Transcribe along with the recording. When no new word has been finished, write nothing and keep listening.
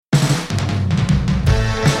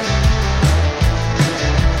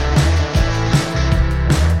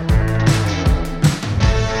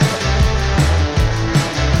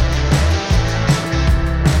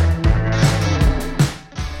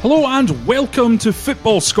Hello and welcome to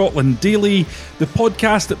Football Scotland Daily, the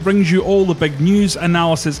podcast that brings you all the big news,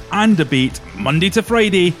 analysis and debate Monday to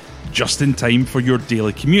Friday, just in time for your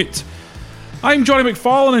daily commute. I'm Johnny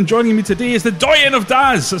McFarlane and joining me today is the doyen of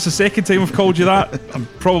Daz. That's the second time I've called you that. I'm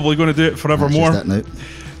probably going to do it forevermore.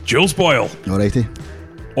 Jules Boyle. Alrighty.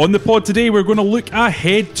 On the pod today, we're going to look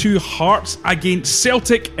ahead to Hearts against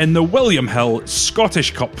Celtic in the William Hill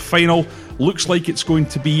Scottish Cup final. Looks like it's going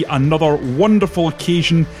to be another wonderful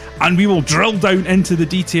occasion, and we will drill down into the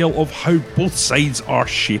detail of how both sides are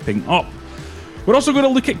shaping up. We're also going to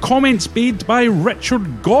look at comments made by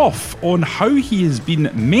Richard Gough on how he has been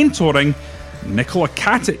mentoring Nikola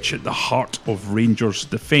Katic at the heart of Rangers'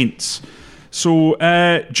 defence. So,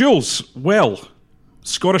 Jules,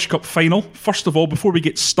 Scottish Cup final. First of all, before we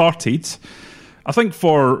get started, I think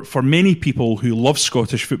for many people who love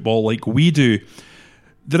Scottish football like we do,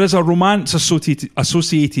 there is a romance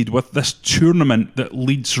associated with this tournament that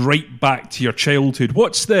leads right back to your childhood.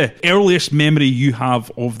 What's the earliest memory you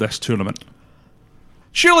have of this tournament?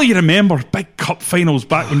 Surely you remember big cup finals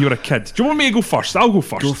back when you were a kid. Do you want me to go first? I'll go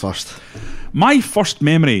first. Go first. My first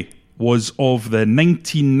memory was of the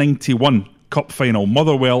 1991 Cup final,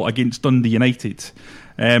 Motherwell against Dundee United.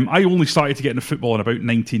 I only started to get into football in about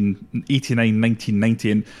 1989,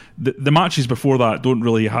 1990, and the matches before that didn't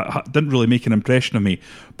really make an impression on me.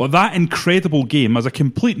 But that incredible game, as a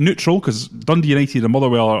complete neutral, because Dundee United and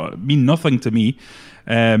Motherwell mean nothing to me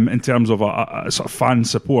in terms of a sort of fan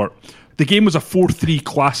support. The game was a 4-3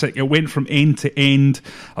 classic. It went from end to end.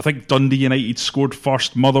 I think Dundee United scored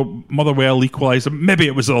first, Motherwell equalised. Maybe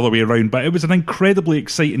it was the other way around, but it was an incredibly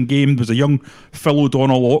exciting game. There was a young Phil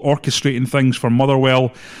O'Donnell orchestrating things for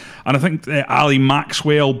Motherwell. And I think Ali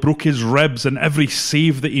Maxwell broke his ribs, and every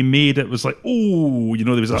save that he made, it was like, there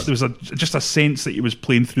was just a sense that he was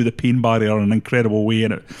playing through the pain barrier in an incredible way.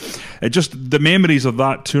 And it just, the memories of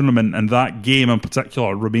that tournament and that game in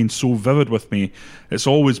particular remain so vivid with me. It's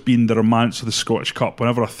always been the romance of the Scottish Cup.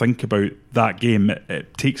 Whenever I think about that game,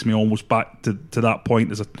 it takes me almost back to that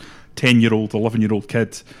point as a 10-year-old, 11-year-old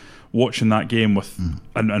kid watching that game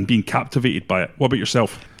and being captivated by it. What about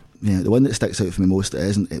yourself? Yeah, the one that sticks out for me most, it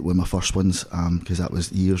isn't one of my first ones, because that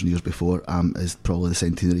was years and years before, is probably the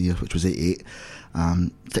centenary year, which was 88.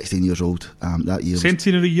 16 years old that year.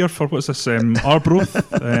 Centenary year for, what's this, Arbroath?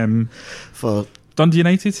 For Dundee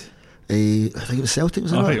United? I think it was Celtic,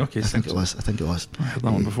 was it? Right, okay, I think it was. I heard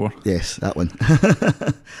that one before. Yes, that one.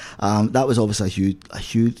 That was obviously a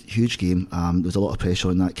huge game. There was a lot of pressure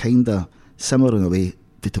on that, kind of similar in a way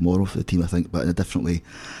to tomorrow for the team, I think, but in a different way.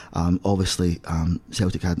 Obviously,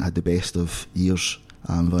 Celtic hadn't had the best of years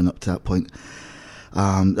running up to that point.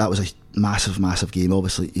 That was a massive game.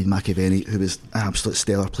 Obviously, Ian McAvenny, who was an absolute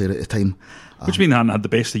stellar player at the time. What do you mean they hadn't had the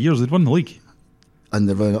best of years? They'd won the league. And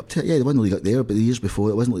they're running up to it. Yeah, they won the league up there, but the years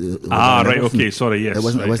before it wasn't like yes. It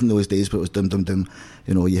wasn't those days, but it was doom.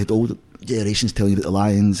 You know, you had old generations telling you about the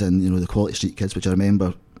Lions and, you know, the Quality Street kids, which I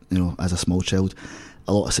remember, you know, as a small child.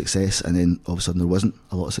 A lot of success, and then all of a sudden there wasn't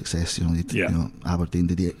a lot of success. You know, Aberdeen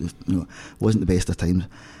did it. You know, wasn't the best of times.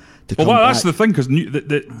 That's the thing, because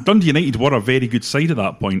Dundee United were a very good side at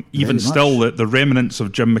that point. Even still, the remnants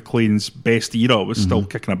of Jim McLean's best era was still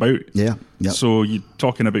kicking about. Yeah. Yep. So you're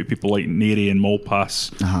talking about people like Neri and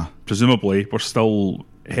Malpass, presumably, were still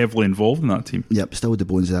heavily involved in that team. Yep, still the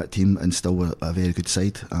bones of that team, and still were a very good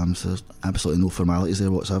side. So there's absolutely no formalities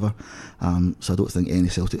there whatsoever. So I don't think any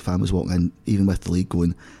Celtic fan was walking in, even with the league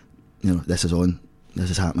going, you know, this is on,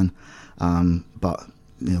 this is happening. But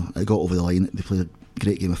you know, it got over the line. They played a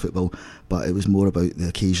great game of football, but it was more about the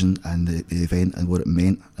occasion and the event and what it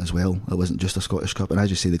meant as well. It wasn't just a Scottish Cup, and as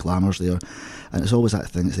you say, the glamour's there, and it's always that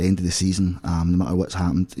thing. It's the end of the season. No matter what's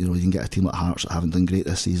happened, you know, you can get a team like Hearts that haven't done great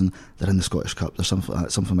this season. They're in the Scottish Cup. There's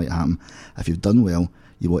something might happen. If you've done well,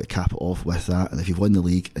 you want to cap it off with that, and if you've won the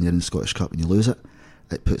league and you're in the Scottish Cup and you lose it,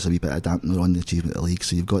 it puts a wee bit of dampener on the achievement of the league.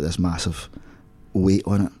 So you've got this massive weight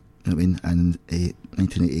on it. You know what I mean? And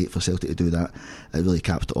 1988 for Celtic to do that, it really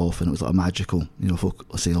capped it off, and it was like a magical, you know, folk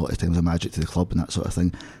say a lot of times a magic to the club and that sort of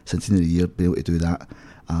thing. Centenary year, being able to do that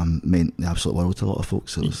meant the absolute world to a lot of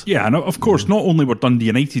folks. So yeah, and of course, not only were Dundee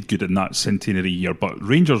United good in that centenary year, but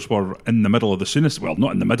Rangers were in the middle of the Souness, well,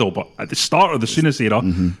 not in the middle, but at the start of the Souness era.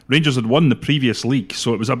 Rangers had won the previous league,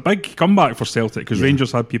 so it was a big comeback for Celtic, because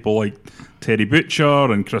Rangers had people like Terry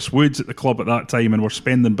Butcher and Chris Woods at the club at that time, and were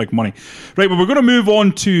spending big money. Right, well, we're going to move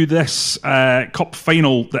on to this cup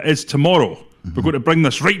final that is tomorrow. We're going to bring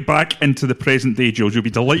this right back into the present day, Jules. You'll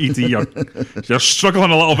be delighted to hear. You're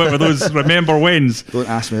struggling a little bit with those remember wins. Don't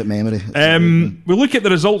ask me about memory. We look at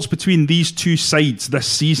the results between these two sides this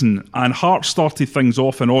season, and Hearts started things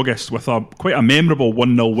off in August with quite a memorable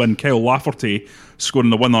 1-0 win. Kyle Lafferty scoring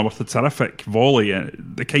the winner with a terrific volley,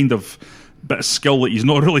 the kind of bit of skill that he's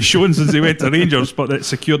not really shown since he went to Rangers, but that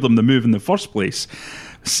secured them the move in the first place.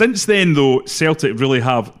 Since then, though, Celtic really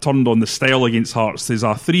have turned on the style against Hearts. There's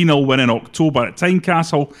a 3-0 win in October at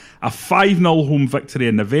Tynecastle, a 5-0 home victory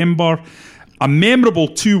in November, a memorable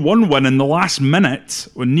 2-1 win in the last minute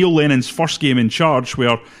when Neil Lennon's first game in charge,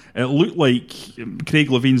 where it looked like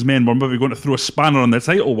Craig Levine's men were maybe going to throw a spanner on the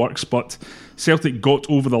title works, but Celtic got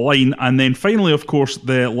over the line. And then finally, of course,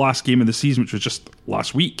 the last game of the season, which was just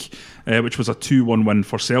last week, which was a 2-1 win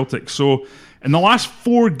for Celtic. So in the last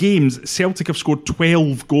 4 games, Celtic have scored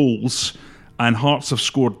 12 goals and Hearts have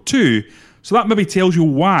scored 2. So that maybe tells you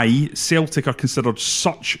why Celtic are considered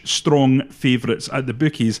such strong favourites at the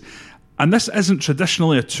bookies. And this isn't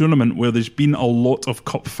traditionally a tournament where there's been a lot of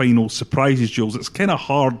cup final surprises, Jules. It's kind of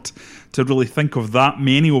hard to really think of that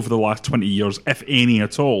many over the last 20 years, if any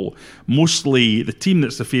at all. Mostly the team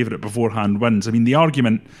that's the favourite beforehand wins. I mean, the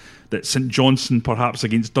argument that St Johnstone perhaps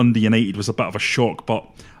against Dundee United was a bit of a shock, but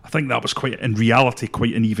I think that was in reality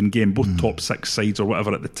quite an even game, both top 6 sides or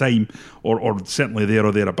whatever at the time, or certainly there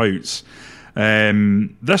or thereabouts.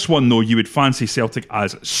 This one, though, you would fancy Celtic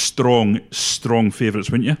as strong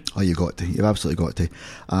favourites, wouldn't you? Oh, you got to. You've absolutely got to.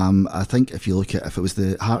 I think if you look at if it was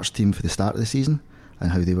the Hearts team for the start of the season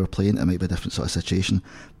and how they were playing, it might be a different sort of situation,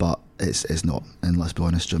 but it's not. And let's be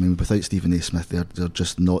honest, I mean, without Stephen A. Smith, they're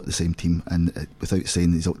just not the same team. And without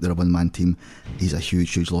saying they're a one-man team, he's a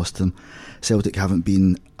huge loss to them. Celtic haven't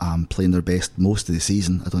been playing their best most of the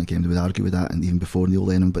season. I don't think anybody would argue with that, and even before Neil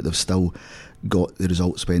Lennon, but they've still got the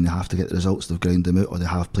results when they have to get the results. They've ground them out, or they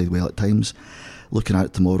have played well at times. Looking at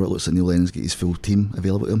it tomorrow, it looks like Neil Lennon's got his full team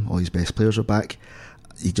available to him. All his best players are back.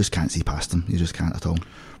 You just can't see past him. You just can't at all.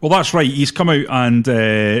 Well, that's right. He's come out and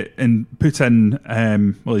put in...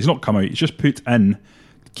 well, he's not come out. He's just put in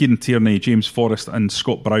Kieran Tierney, James Forrest and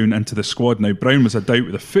Scott Brown into the squad. Now, Brown was a doubt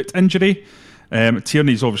with a foot injury.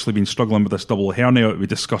 Tierney's obviously been struggling with this double hernia that we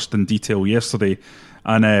discussed in detail yesterday.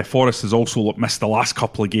 And Forrest has also missed the last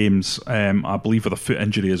couple of games, I believe, with a foot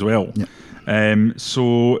injury as well. Yep.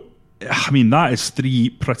 So, I mean, that is 3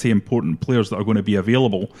 pretty important players that are going to be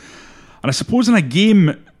available. And I suppose in a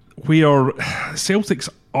game where Celtic's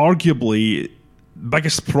arguably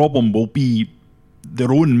biggest problem will be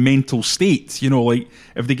their own mental state, you know, like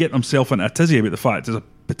if they get themselves into a tizzy about the fact there's a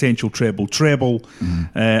potential treble,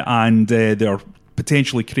 and they're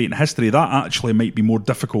potentially creating history, that actually might be more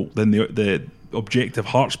difficult than the objective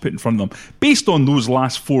Hearts put in front of them based on those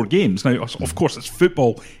last 4 games. Now, of course, it's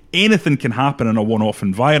football. Anything can happen in a one-off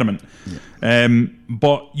environment.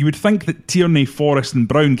 But you would think that Tierney, Forrest and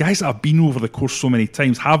Brown, guys that have been over the course so many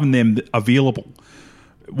times, having them available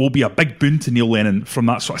will be a big boon to Neil Lennon from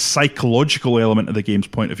that sort of psychological element of the game's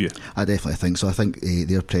point of view. I definitely think so. I think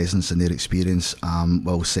their presence and their experience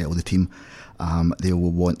will settle the team. They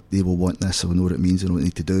will want this. They'll know what it means. They know what they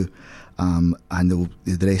need to do. And the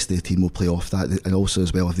rest of the team will play off that. And also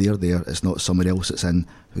as well, if they're there, it's not somebody else that's in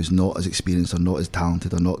who's not as experienced or not as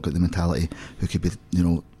talented or not got the mentality, who could be, you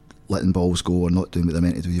know, letting balls go or not doing what they're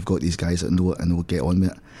meant to do. You've got these guys that know it and they'll get on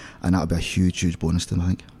with it, and that'll be a huge bonus to them, I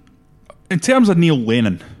think. In terms of Neil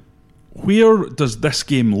Lennon, where does this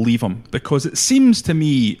game leave him? Because it seems to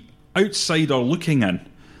me, outsider looking in,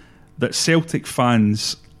 that Celtic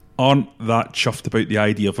fans aren't that chuffed about the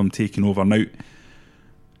idea of him taking over. Now,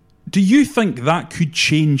 do you think that could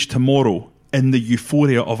change tomorrow in the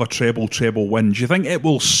euphoria of a treble win? Do you think it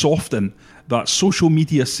will soften that social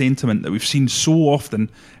media sentiment that we've seen so often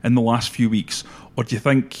in the last few weeks? Or do you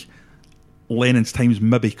think Lennon's time's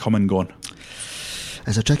maybe come and gone?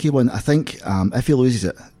 It's a tricky one. I think if he loses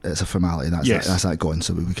it, it's a formality. That's that gone,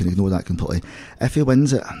 so we can ignore that completely. If he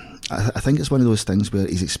wins it, I think it's one of those things where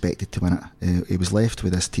he's expected to win it. He was left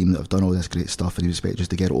with this team that have done all this great stuff, and he was expected just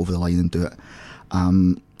to get it over the line and do it.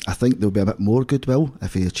 I think there'll be a bit more goodwill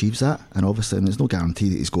if he achieves that, and obviously, there's no guarantee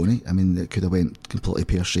that he's going to. I mean, it could have went completely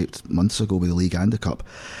pear-shaped months ago with the league and the cup,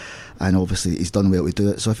 and obviously he's done well to do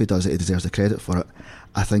it, so if he does it, he deserves the credit for it.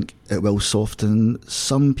 I think it will soften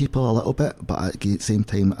some people a little bit, but at the same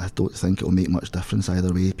time, I don't think it will make much difference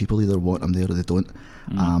either way. People either want him there or they don't,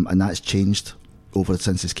 and that's changed over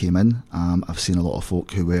since he came in. I've seen a lot of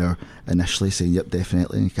folk who were initially saying, yep,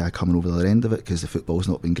 definitely, and kind of coming over the other end of it because the football's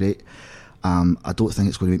not been great. I don't think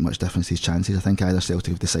it's going to make much difference to his chances. I think either Celtic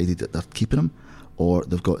have decided that they're keeping him, or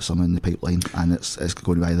they've got someone in the pipeline, and it's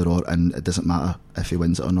going to be either or, and it doesn't matter if he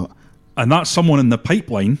wins it or not. And that's someone in the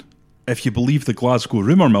pipeline, if you believe the Glasgow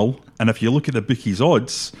rumour mill, and if you look at the bookies'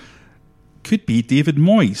 odds, could be David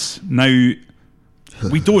Moyes. Now,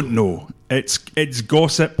 we don't know. It's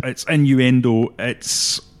gossip, it's innuendo,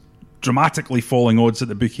 it's dramatically falling odds at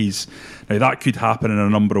the bookies. Now, that could happen in a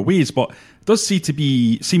number of ways, but does seem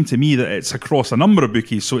to me that it's across a number of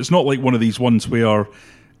bookies. So it's not like one of these ones where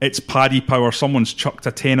it's Paddy Power, someone's chucked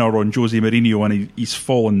a tenner on Jose Mourinho and he's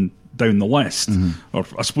fallen down the list. Or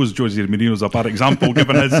I suppose Jose Mourinho's a bad example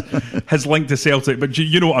given his link to Celtic, but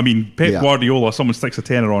you know what I mean. Pep Guardiola, someone sticks a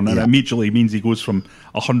tenner on and it immediately means he goes from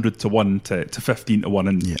 100 to 1 to 15 to 1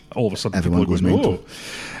 and all of a sudden everyone people goes mental.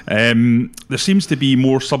 There seems to be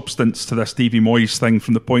more substance to this Davy Moyes thing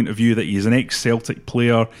from the point of view that he's an ex-Celtic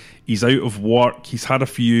player, he's out of work, he's had a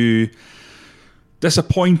few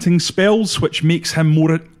disappointing spells, which makes him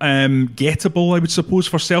more gettable, I would suppose,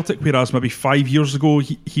 for Celtic, whereas maybe 5 years ago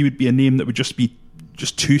he would be a name that would just be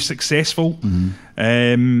too successful.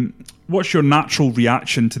 What's your natural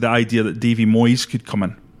reaction to the idea that Davy Moyes could come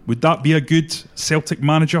in? Would that be a good Celtic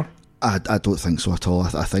manager? I don't think so at all.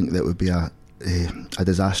 I think that would be a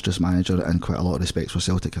disastrous manager in quite a lot of respects for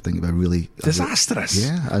Celtic. I think it would be really disastrous.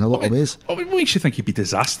 Yeah, in a lot of ways. What makes you think he'd be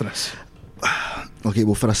disastrous? Okay,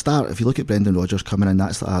 well, for a start, if you look at Brendan Rodgers coming in,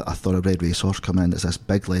 that's like a thoroughbred racehorse coming in. It's this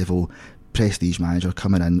big level prestige manager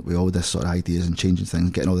coming in with all this sort of ideas and changing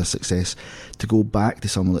things, getting all this success. To go back to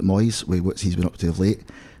someone like Moyes, with what he's been up to of late,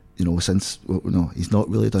 since he's not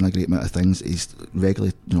really done a great amount of things. He's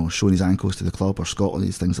regularly, showing his ankles to the club or Scotland,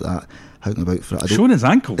 these things like that, houting about for it. Showing his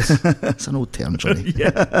ankles? It's an old term, Johnny.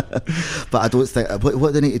 But I don't think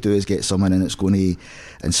what they need to do is get someone in that's going to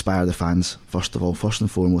inspire the fans. First of all, first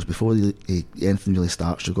and foremost, before anything really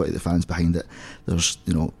starts, you've got to get the fans behind it. There's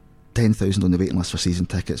 10,000 on the waiting list for season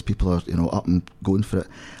tickets. People are up and going for it.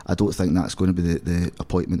 I don't think that's going to be the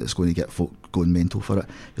appointment that's going to get folk going mental for it.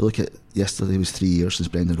 You look at yesterday was 3 years since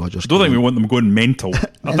Brendan Rodgers. I don't think we want them going mental.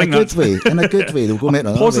 In a good way, they'll go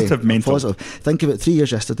mental. Positive mental. Positive. Think of it. 3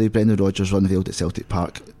 years yesterday, Brendan Rodgers unveiled at Celtic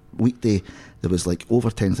Park. Weekday, there was like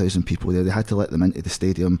over 10,000 people there. They had to let them into the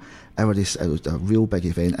stadium. It was a real big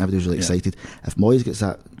event. Everybody was really excited. If Moyes gets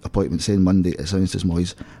that appointment, saying Monday, it sounds as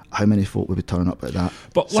Moyes, how many folk would be turning up at that?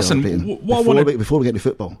 But listen, before we get to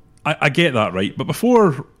football. I get that, right? But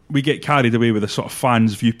before we get carried away with a sort of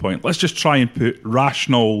fans' viewpoint, let's just try and put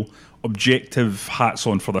rational, objective hats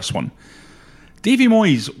on for this one. Davy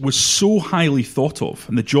Moyes was so highly thought of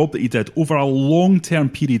in the job that he did over a long-term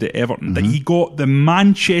period at Everton that he got the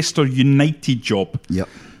Manchester United job. Yep.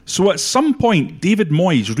 So at some point, David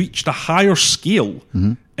Moyes reached a higher scale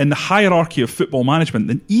in the hierarchy of football management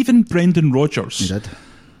than even Brendan Rodgers. He did.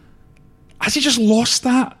 Has he just lost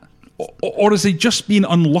that? Or has he just been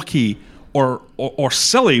unlucky or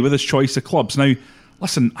silly with his choice of clubs? Now,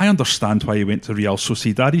 listen, I understand why he went to Real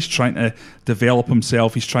Sociedad. He's trying to develop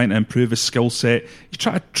himself. He's trying to improve his skill set. He's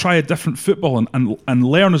trying to try a different football and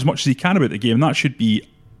learn as much as he can about the game. That should be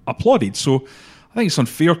applauded. So I think it's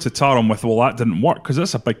unfair to tar him with, well, that didn't work, because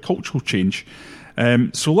that's a big cultural change.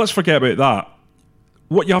 So let's forget about that.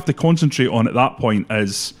 What you have to concentrate on at that point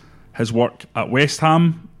is his work at West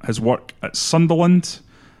Ham, his work at Sunderland,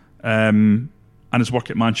 and his work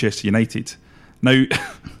at Manchester United. Now,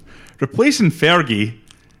 replacing Fergie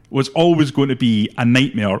was always going to be a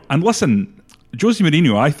nightmare. And listen, Jose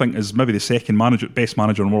Mourinho, I think, is maybe the second best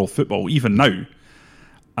manager in world football, even now.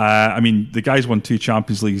 The guy's won 2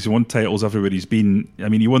 Champions Leagues, he won titles everywhere he's been.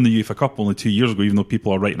 He won the UEFA Cup only 2 years ago, even though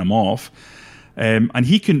people are writing him off. And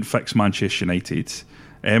he couldn't fix Manchester United.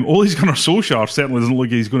 Ole Gunnar Solskjaer certainly doesn't look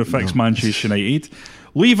like he's going to fix Manchester United.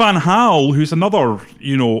 Lee Van Gaal, who's another,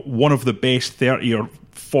 one of the best 30 or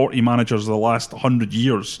 40 managers of the last 100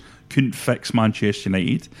 years, couldn't fix Manchester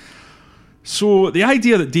United. So the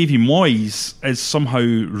idea that Davy Moyes is somehow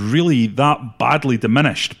really that badly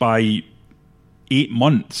diminished by 8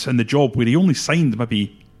 months in the job, where he only signed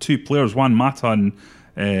maybe 2 players, Juan Mata and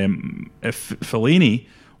Fellaini,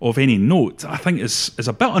 of any note, I think is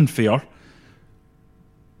a bit unfair.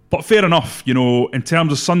 But fair enough, in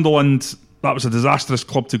terms of Sunderland, that was a disastrous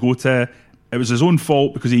club to go to. It was his own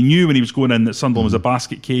fault, because he knew when he was going in that Sunderland was a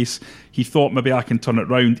basket case. He thought, maybe I can turn it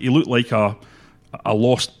round. He looked like a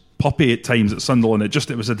lost puppy at times at Sunderland.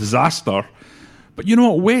 It was a disaster. But you know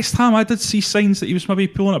what, West Ham, I did see signs that he was maybe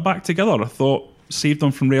pulling it back together. I thought, saved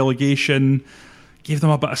them from relegation, gave them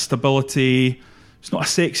a bit of stability. It's not a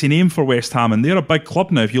sexy name for West Ham, and they're a big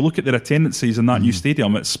club now. If you look at their attendances in that new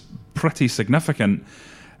stadium, it's pretty significant.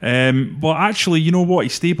 But actually, you know what? He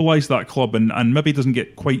stabilised that club and maybe doesn't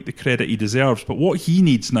get quite the credit he deserves. But what he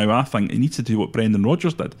needs now, I think, he needs to do what Brendan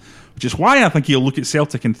Rodgers did, which is why I think he'll look at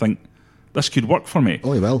Celtic and think, this could work for me.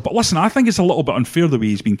 Oh, he will. But listen, I think it's a little bit unfair the way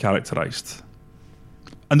he's been characterised.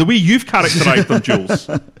 And the way you've characterised him, Jules.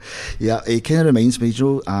 Yeah, it kind of reminds me,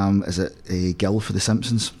 Joe, is it Gil for The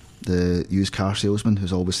Simpsons? The used car salesman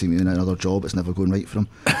who's always seeming in another job, it's never going right for him.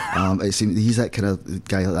 It seems he's that kind of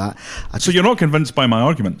guy like that. So you're not convinced by my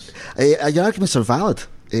arguments? Your arguments are valid.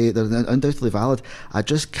 they're undoubtedly valid. I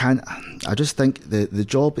just think the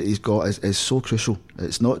job that he's got is so crucial.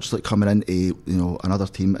 It's not just like coming into another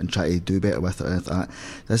team and try to do better with it or anything like that.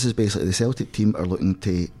 This is basically the Celtic team are looking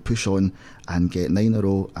to push on and get 9 in a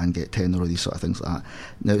row and get 10 in a row, these sort of things like that.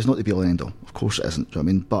 Now, it's not the be all and end all, of course it isn't, do you know what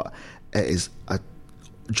I mean? But it is a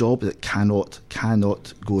job that cannot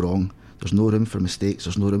go wrong. There's no room for mistakes.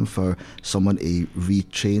 There's no room for someone to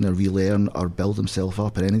retrain or relearn or build himself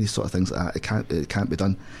up or any of these sort of things like that. It can't be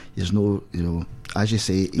done. There's no, as you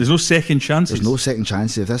say, there's no second chances. There's no second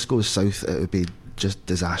chances. If this goes south, it would be just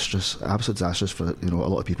disastrous, absolute disastrous for a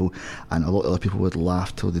lot of people, and a lot of other people would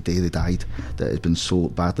laugh till the day they died that it had been so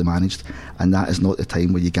badly managed. And that is not the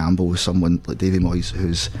time where you gamble with someone like Davy Moyes,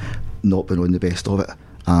 who's not been on the best of it,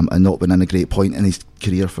 and not been in a great point in his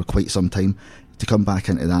career for quite some time. To come back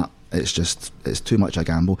into that, it's too much a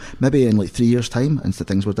gamble. Maybe in like 3 years' time, and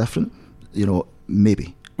things were different,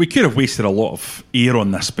 maybe. We could have wasted a lot of air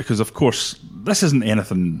on this because, of course, this isn't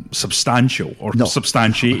anything substantial or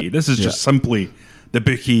substantiated. This is just simply the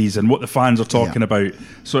bookies and what the fans are talking about.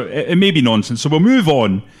 So it may be nonsense. So we'll move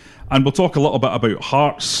on and we'll talk a little bit about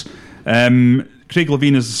Hearts. Craig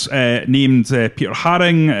Levein has named Peter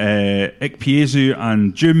Haring, Ikpeazu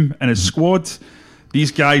and Djoum in his squad.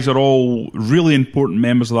 These guys are all really important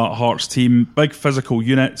members of that Hearts team, big physical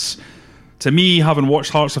units. To me, having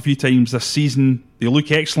watched Hearts a few times this season, they look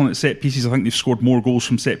excellent at set pieces. I think they've scored more goals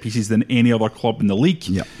from set pieces than any other club in the league.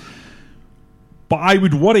 Yeah. But I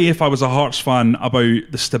would worry if I was a Hearts fan about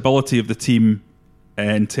the stability of the team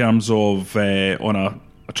in terms of, on a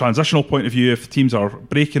transitional point of view, if teams are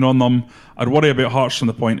breaking on them. I'd worry about Hearts from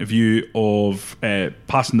the point of view of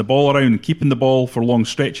passing the ball around and keeping the ball for long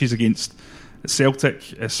stretches against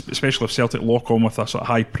Celtic, especially if Celtic lock on with a sort of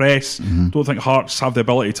high press. Don't think Hearts have the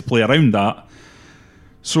ability to play around that.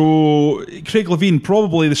 So Craig Levein,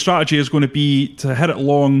 probably the strategy is going to be to hit it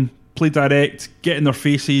long, play direct, get in their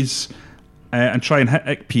faces, and try and hit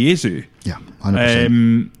Ikpeazu. Yeah,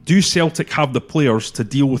 100%. Do Celtic have the players to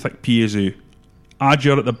deal with Ikpeazu?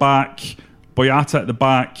 Adjer at the back, Boyata at the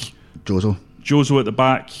back, Jozo at the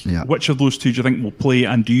back. Yeah. Which of those two do you think will play,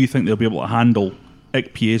 and do you think they'll be able to handle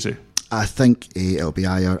Ikpeazu? I think it'll be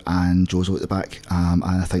Ajer and Jozo at the back, and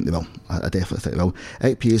I think they will. I definitely think they will.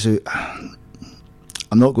 Ikpeazu,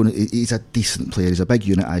 I'm not going to. He's a decent player. He's a big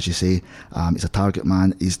unit, as you say. He's a target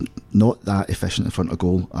man. He's not that efficient in front of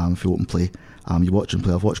goal for open play. You watch him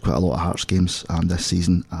play. I've watched quite a lot of Hearts games this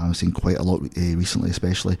season. I've seen quite a lot recently,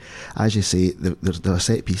 especially. As you say, they're a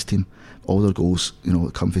set piece team. All their goals,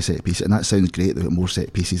 come from set pieces, and that sounds great. They've got more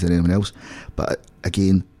set pieces than anyone else, but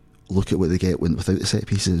again, look at what they get without the set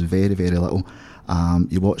pieces. Very, very little.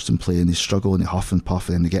 You watch them play and they struggle and they huff and puff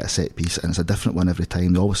and then they get a set piece and it's a different one every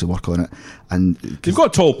time. They obviously work on it. And they've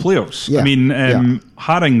got tall players. Yeah, I mean,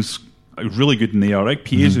 Haring's really good in the air.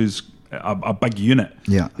 Ikpeazu's a big unit.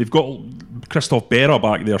 Yeah. They've got Christophe Berra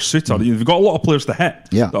back there, Suter. They've got a lot of players to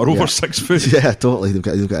hit that are over 6 foot. Yeah, totally.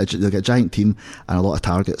 They've got a giant team and a lot of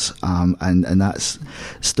targets, and that's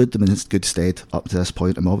stood them in good stead up to this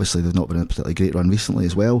point. And obviously they've not been in a particularly great run recently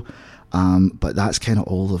as well. But that's kind of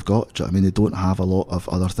all they've got. Do you know what I mean? They don't have a lot of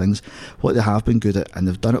other things. What they have been good at, and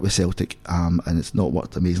they've done it with Celtic, and it's not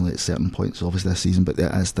worked amazingly at certain points, obviously, this season, but the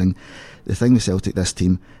thing with Celtic, this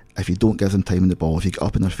team, if you don't give them time in the ball, if you get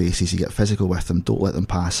up in their faces, you get physical with them, don't let them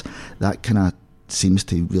pass, that kind of seems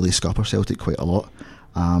to really scupper Celtic quite a lot.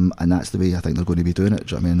 And that's the way I think they're going to be doing it.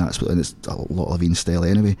 Do you know what I mean? And it's a lot of Levein's style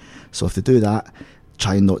anyway. So if they do that,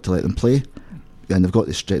 try not to let them play. And they've got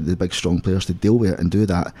the big strong players to deal with it and do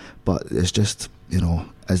that, but it's just,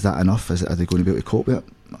 is that enough? Are they going to be able to cope with it?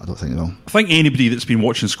 I don't think they will. I think anybody that's been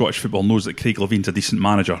watching Scottish football knows that Craig Levein's a decent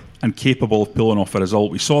manager and capable of pulling off a result.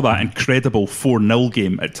 We saw that incredible 4-0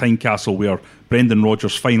 game at Tynecastle where Brendan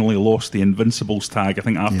Rodgers finally lost the Invincibles tag, I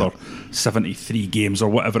think after 73 games or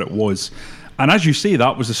whatever it was. And as you say,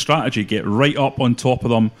 that was the strategy. Get right up on top of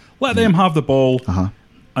them, let them have the ball,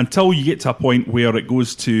 until you get to a point where it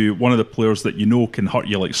goes to one of the players that can hurt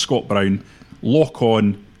you, like Scott Brown, lock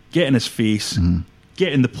on, get in his face,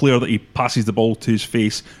 get in the player that he passes the ball to his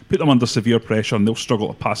face, put them under severe pressure, and they'll struggle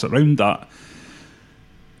to pass it around that.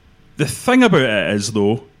 The thing about it is,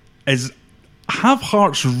 though, have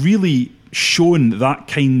Hearts really shown that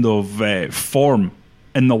kind of form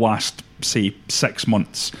in the last, say, 6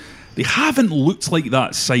 months? They haven't looked like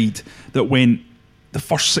that side that went the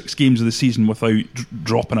first 6 games of the season without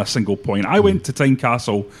dropping a single point. I went to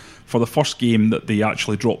Tynecastle for the first game that they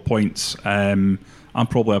actually dropped points. I'm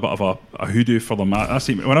probably a bit of a hoodoo for them. I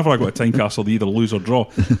see, whenever I go to Tynecastle, they either lose or draw.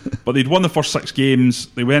 But they'd won the first 6 games.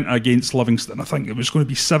 They went against Livingston, I think it was going to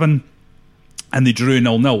be 7, and they drew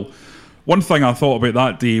 0-0. One thing I thought about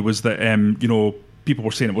that day was that, people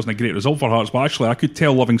were saying it wasn't a great result for Hearts, but actually I could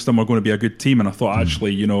tell Livingston were going to be a good team, and I thought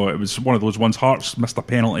actually, you know, it was one of those ones. Hearts missed a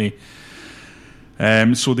penalty,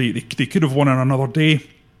 so they could have won on another day.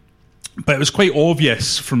 But it was quite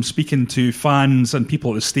obvious from speaking to fans and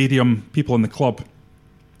people at the stadium, people in the club,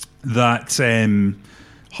 that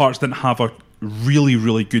Hearts didn't have a really,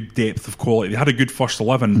 really good depth of quality. They had a good first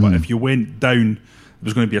 11, but if you went down, it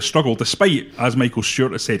was going to be a struggle, despite, as Michael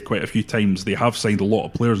Stewart has said quite a few times, they have signed a lot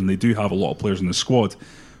of players, and they do have a lot of players in the squad.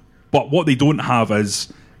 But what they don't have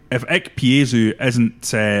is, if Ikpeazu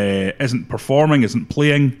isn't performing, isn't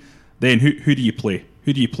playing, then who do you play?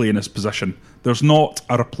 Who do you play in this position? There's not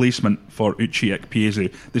a replacement for Uche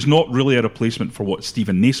Ikpeazu. There's not really a replacement for what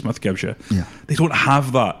Stephen Naismith gives you. Yeah. They don't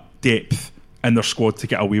have that depth in their squad to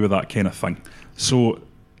get away with that kind of thing. So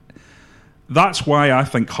that's why I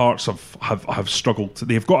think Hearts have struggled.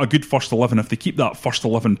 They've got a good first 11. If they keep that first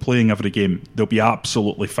 11 playing every game, they'll be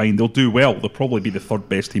absolutely fine. They'll do well. They'll probably be the third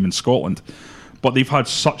best team in Scotland. But they've had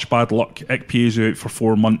such bad luck. Ikpeazu out for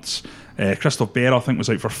 4 months. Christoph Berra, I think,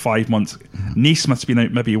 was out for 5 months. Naismith's been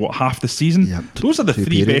out maybe, half the season? Yep. Those are the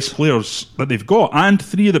three best players that they've got, and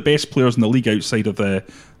three of the best players in the league outside of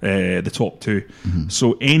the top two.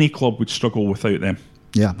 So any club would struggle without them.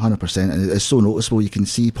 Yeah, 100%. And it's so noticeable. You can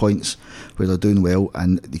see points where they're doing well,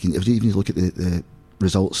 and you can, if you even look at the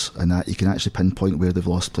results and that, you can actually pinpoint where they've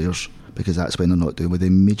lost players, because that's when they're not doing well. They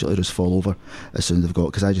immediately just fall over as soon as they've got,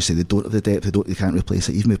 because I just say they don't have the depth, they can't replace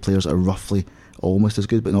it. Even with players that are roughly almost as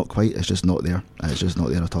good but not quite, it's just not there. It's just not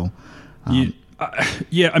there at all.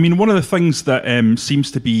 Yeah, I mean, one of the things that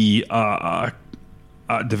seems to be a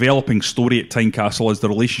developing story at Tynecastle is the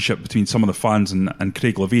relationship between some of the fans and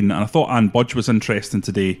Craig Levein. And I thought Anne Budge was interesting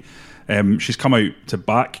today. She's come out to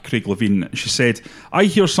back Craig Levein. She said, "I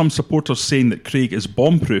hear some supporters saying that Craig is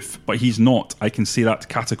bomb-proof, but he's not. I can say that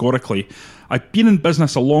categorically. I've been in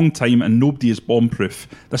business a long time and nobody is bomb-proof.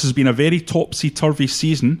 This has been a very topsy-turvy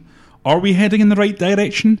season. Are we heading in the right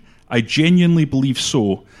direction? I genuinely believe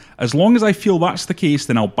so. As long as I feel that's the case,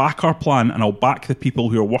 then I'll back our plan and I'll back the people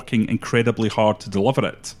who are working incredibly hard to deliver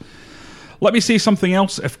it." Let me say something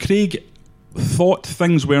else. If Craig thought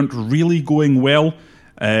things weren't really going well,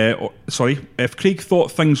 if Craig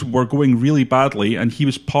thought things were going really badly and he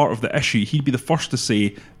was part of the issue, he'd be the first to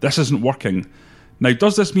say, this isn't working. Now,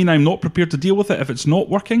 does this mean I'm not prepared to deal with it if it's not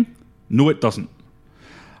working? No, it doesn't.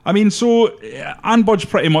 I mean, so Anne Budge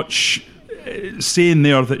pretty much saying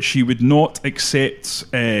there that she would not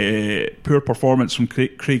accept poor performance from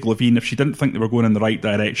Craig Levein if she didn't think they were going in the right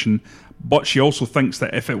direction, but she also thinks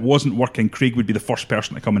that if it wasn't working, Craig would be the first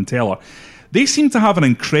person to come and tell her. They seem to have an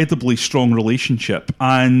incredibly strong relationship,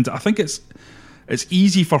 and I think it's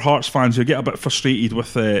easy for Hearts fans who get a bit frustrated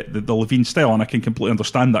with the Levein style, and I can completely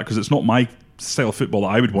understand that, because it's not my style of football that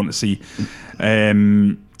I would want to see.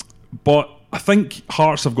 But I think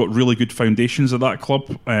Hearts have got really good foundations at that club,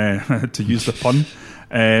 to use the pun,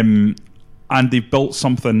 and they've built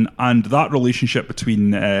something, and that relationship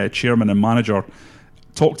between chairman and manager,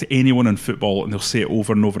 talk to anyone in football and they'll say it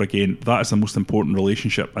over and over again, that is the most important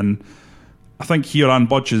relationship. And I think here Anne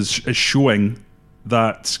Budge is showing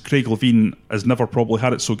that Craig Levein has never probably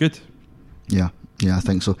had it so good. Yeah, I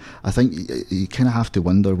think so. I think you kind of have to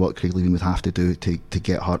wonder what Craig Levein would have to do to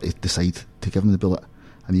get her to decide to give him the bullet.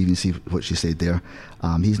 I mean, you can see what she said there.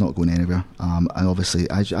 He's not going anywhere. And obviously,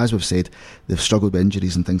 as we've said, they've struggled with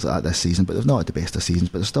injuries and things like that this season, but they've not had the best of seasons,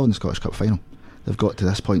 but they're still in the Scottish Cup final. They've got to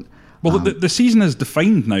this point. Well, the season is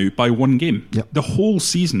defined now by one game. Yep. The whole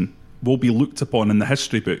season will be looked upon in the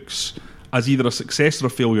history books as either a success or a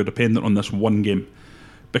failure dependent on this one game.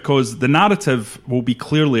 Because the narrative will be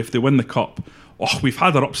clearly, if they win the Cup, we've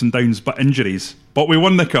had our ups and downs, but injuries, but we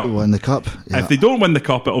won the Cup. We won the Cup, yeah. If they don't win the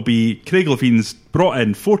Cup, it'll be Craig Levein's brought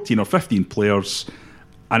in 14 or 15 players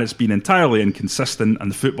and it's been entirely inconsistent and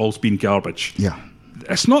the football's been garbage. Yeah.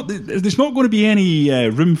 There's not going to be any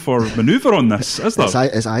room for manoeuvre on this, is there?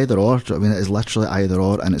 It's either or. I mean, it is literally either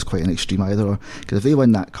or, and it's quite an extreme either or. Because if they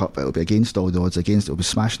win that Cup, it'll be against all the odds, it'll be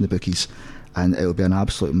smashing the bookies, and it'll be an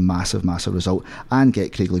absolute massive result, and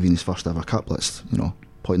get Craig Levein's first ever Cup. Let's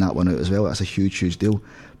point that one out as well. That's a huge deal.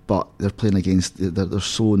 But they're playing against, they're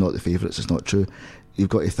so not the favourites. It's not true. You've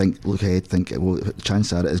got to look ahead, the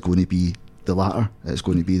chances are it is going to be the latter. It's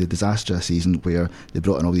going to be the disastrous season where they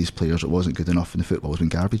brought in all these players that wasn't good enough and the football has been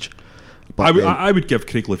garbage. But I would give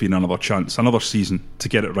Craig Levein another chance, another season to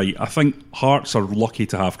get it right. I think Hearts are lucky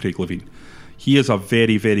to have Craig Levein. He is a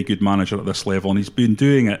very, very good manager at this level, and he's been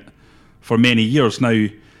doing it for many years now.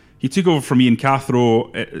 He took over from Ian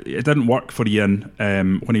Cathro. It didn't work for Ian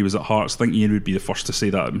when he was at Hearts. I think Ian would be the first to say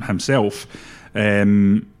that himself,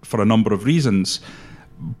 for a number of reasons.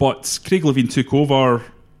 But Craig Levein took over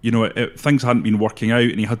things hadn't been working out,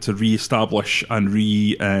 and he had to re-establish and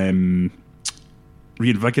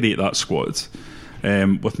reinvigorate that squad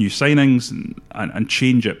with new signings and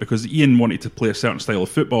change it, because Ian wanted to play a certain style of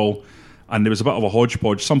football, and there was a bit of a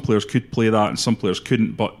hodgepodge. Some players could play that and some players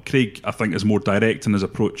couldn't, but Craig, I think, is more direct in his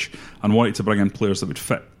approach and wanted to bring in players that would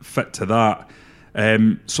fit to that.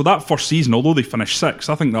 So that first season, although they finished sixth,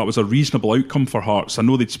 I think that was a reasonable outcome for Hearts. I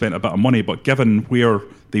know they'd spent a bit of money, but given where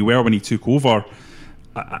they were when he took over,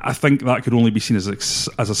 I think that could only be seen as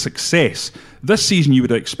a success. This season you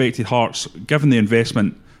would have expected Hearts, given the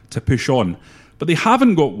investment, to push on. But they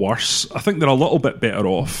haven't got worse. I think they're a little bit better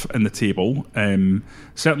off in the table.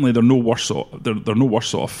 Certainly, they're no worse off. They're no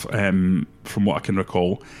worse off from what I can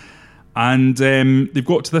recall. And they've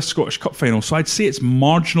got to this Scottish Cup final, so I'd say it's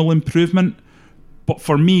marginal improvement. But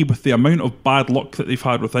for me, with the amount of bad luck that they've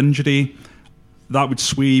had with injury, that would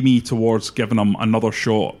sway me towards giving them another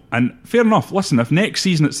shot. And fair enough. Listen, if next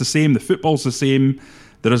season it's the same, the football's the same,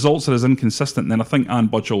 the results are as inconsistent, then I think Anne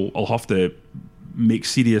Budge will have to make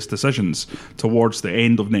serious decisions towards the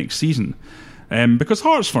end of next season, because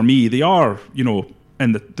Hearts, for me, they are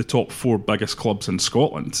in the top four biggest clubs in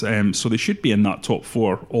Scotland, so they should be in that top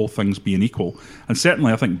four, all things being equal. And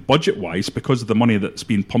certainly I think budget wise, because of the money that's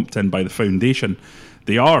been pumped in by the foundation,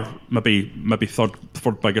 they are maybe third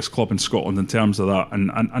biggest club in Scotland in terms of that.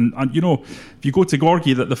 And if you go to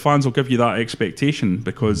Gorgie, that the fans will give you that expectation,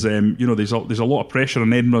 because there's a lot of pressure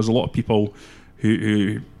in Edinburgh. There's a lot of people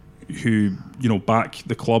who back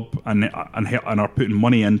the club and are putting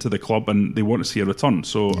money into the club, and they want to see a return.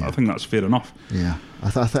 So yeah. I think that's fair enough. Yeah,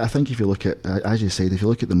 I think if you look at, as you said, if you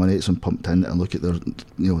look at the money that's been pumped in and look at their,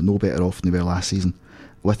 no better off than they were last season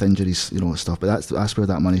with injuries, stuff. But that's where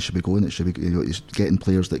that money should be going. It should be getting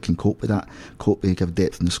players that can cope with that, give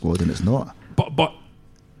depth in the squad, and it's not. But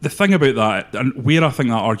the thing about that, and where I think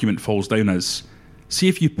that argument falls down, is, see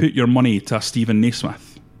if you put your money to a Stephen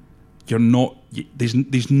Naismith,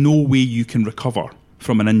 there's no way you can recover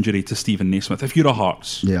from an injury to Stephen Naismith if you're a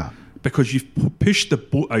Hearts. Yeah. Because you've pushed the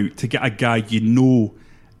boat out to get a guy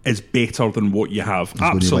is better than what you have. He's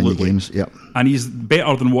absolutely. Going to win the games. Yep. And he's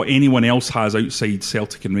better than what anyone else has outside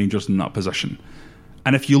Celtic and Rangers in that position.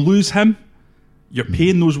 And if you lose him, you're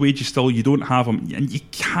paying those wages still, you don't have him, and you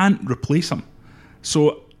can't replace him.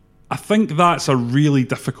 So I think that's a really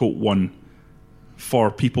difficult one for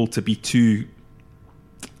people to be too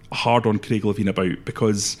hard on Craig Levein about,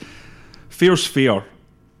 because fair's fair.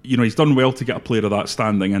 He's done well to get a player of that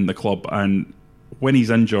standing in the club, and when he's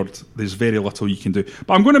injured, there's very little you can do.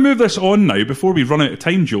 But I'm going to move this on now before we run out of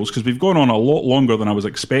time, Jules, because we've gone on a lot longer than I was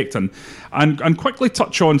expecting, and quickly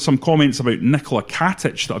touch on some comments about Nikola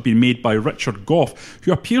Katic that have been made by Richard Gough,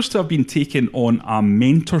 who appears to have been taking on a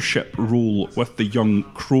mentorship role with the young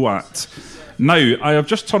Croat. Now, I have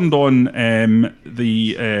just turned on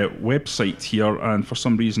the website here, and for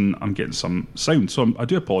some reason I'm getting some sound, so I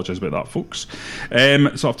do apologise about that, folks.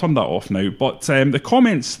 So I've turned that off now. But the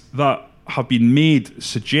comments that have been made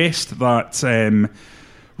suggest that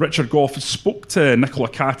Richard Gough spoke to Nikola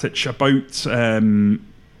Katic about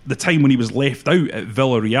the time when he was left out at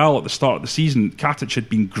Villarreal at the start of the season. Katic had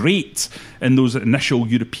been great in those initial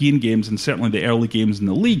European games and certainly the early games in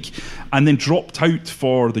the league, and then dropped out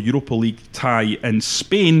for the Europa League tie in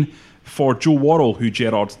Spain for Joe Worrell, who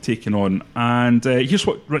Gerrard had taken on. And here's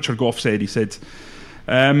what Richard Gough said. He said,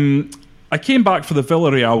 I came back for the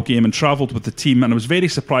Villarreal game and travelled with the team, and I was very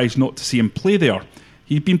surprised not to see him play there.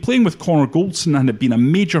 He'd been playing with Connor Goldson and had been a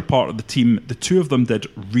major part of the team. The two of them did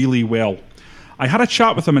really well. I had a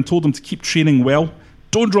chat with him and told him to keep training well,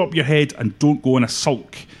 don't drop your head and don't go in a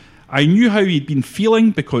sulk. I knew how he'd been feeling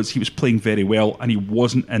because he was playing very well and he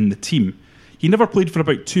wasn't in the team. He never played for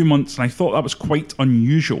about 2 months and I thought that was quite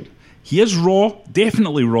unusual. He is raw,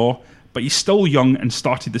 definitely raw, but he's still young and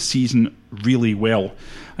started the season really well.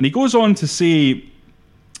 And he goes on to say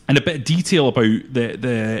in a bit of detail about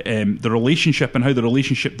the relationship and how the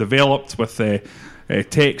relationship developed with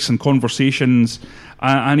texts and conversations.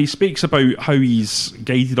 And he speaks about how he's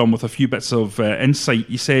guided on with a few bits of insight.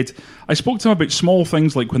 He said, I spoke to him about small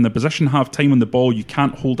things like when the position have time on the ball, you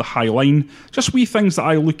can't hold a high line. Just wee things that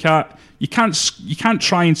I look at. You can't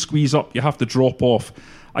try and squeeze up, you have to drop off.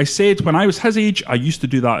 I said when I was his age, I used to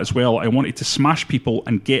do that as well. I wanted to smash people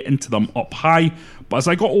and get into them up high. But as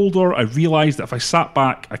I got older, I realised that if I sat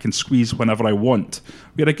back, I can squeeze whenever I want.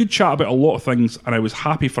 We had a good chat about a lot of things, and I was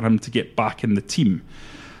happy for him to get back in the team.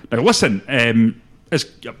 Now, listen, it's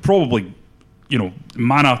probably,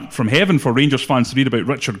 manna from heaven for Rangers fans to read about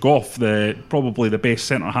Richard Gough, probably the best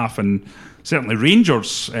centre-half in certainly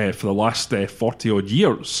Rangers for the last 40-odd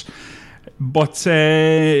years. But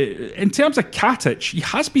in terms of Katic, he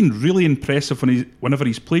has been really impressive whenever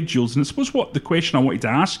he's played, Jules. And I suppose what the question I wanted to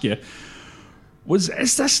ask you was,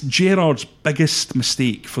 is this Gerrard's biggest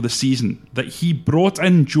mistake for the season? That he brought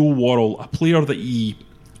in Joe Worrall, a player that he,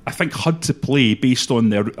 I think, had to play based on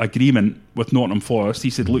their agreement with Nottingham Forest. He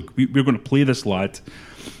said, look, we're going to play this lad.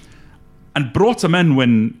 And brought him in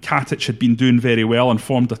when Katic had been doing very well and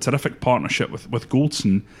formed a terrific partnership with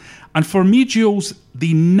Goldson. And for me, Jules,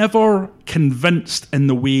 they never convinced in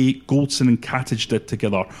the way Goldson and Katic did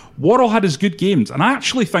together. Worrall had his good games, and I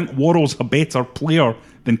actually think Worrall's a better player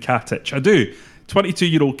than Katic. I do.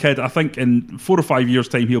 22-year-old kid, I think in 4 or 5 years'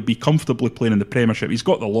 time, he'll be comfortably playing in the Premiership. He's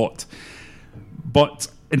got the lot. But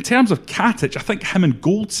in terms of Katic, I think him and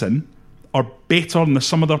Goldson are better than the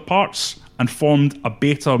sum of their parts and formed a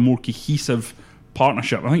better, more cohesive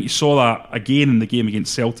partnership. I think you saw that again in the game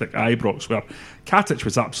against Celtic Ibrox, where Katic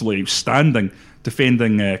was absolutely outstanding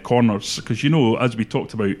defending corners, because, you know, as we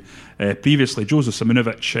talked about previously, Joseph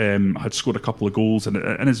Simunovic had scored a couple of goals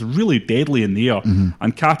and is really deadly in the air,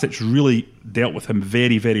 and Katic really dealt with him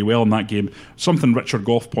very, very well in that game. Something Richard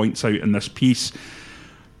Gough points out in this piece.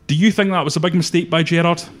 Do you think that was a big mistake by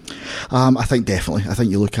Gerrard? I think definitely. I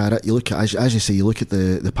think you look at it. You look at, as you say, you look at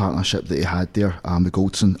the partnership that he had there with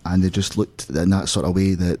Goldson, and they just looked in that sort of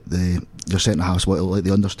way that their centre halves, like,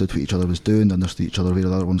 they understood what each other was doing, they understood each other where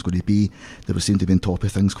the other one's going to be. They seemed to be on top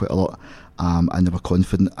of things quite a lot, and they were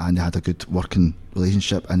confident, and they had a good working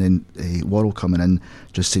relationship. And then Worrall coming in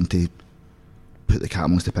just seemed to put the cat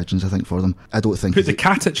amongst the pigeons, I think, for them. I don't think... Put the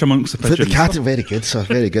Katic amongst the pigeons. Put the Katic, very good, sir,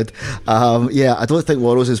 very good. Yeah, I don't think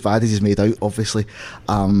Worrall's as bad as he's made out, obviously,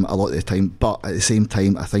 a lot of the time. But at the same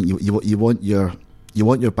time, I think you want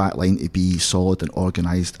your back line to be solid and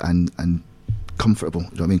organised and comfortable. You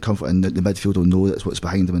know what I mean? Comfort, and the midfield will know that's what's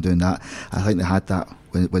behind them and doing that. I think they had that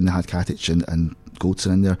when they had Katic and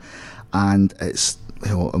Goldson in there, and it's...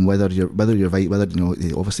 You know, and whether you're right, whether, you know,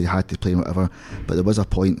 they obviously had to play and whatever, but there was a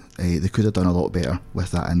point they could have done a lot better with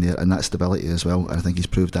that in there, and that stability as well. And I think he's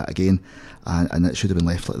proved that again, and it should have been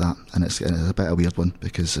left like that. And it's a bit of a weird one,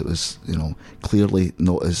 because it was, you know, clearly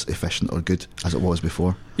not as efficient or good as it was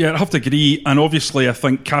before. Yeah, I have to agree. And obviously, I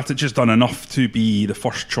think Katic has done enough to be the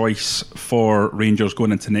first choice for Rangers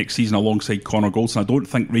going into next season alongside Connor Goldson. I don't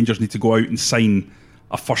think Rangers need to go out and sign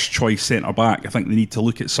a first choice centre back. I think they need to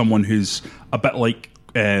look at someone who's a bit like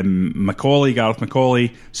Gareth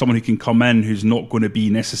McAuley, someone who can come in, who's not going to be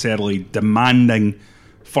necessarily demanding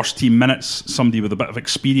first team minutes, somebody with a bit of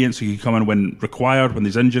experience who can come in when required, when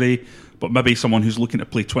there's injury, but maybe someone who's looking to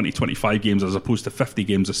play 20-25 games as opposed to 50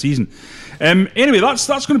 games a season. Anyway, that's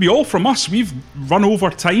going to be all from us. We've run over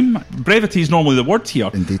time. Brevity is normally the word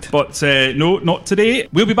here. Indeed. But no, not today.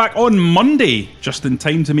 We'll be back on Monday, just in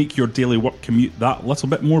time to make your daily work commute that little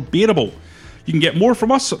bit more bearable. You can get more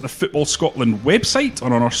from us at the Football Scotland website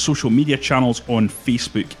or on our social media channels on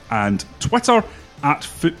Facebook and Twitter at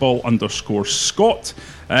football_Scot.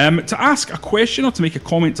 To ask a question or to make a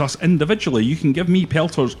comment to us individually, you can give me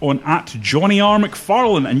pelters on at Johnny R.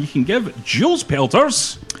 McFarlane, and you can give Jules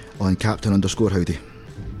pelters on Captain_Howdy.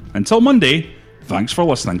 Until Monday, thanks for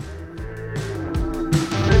listening.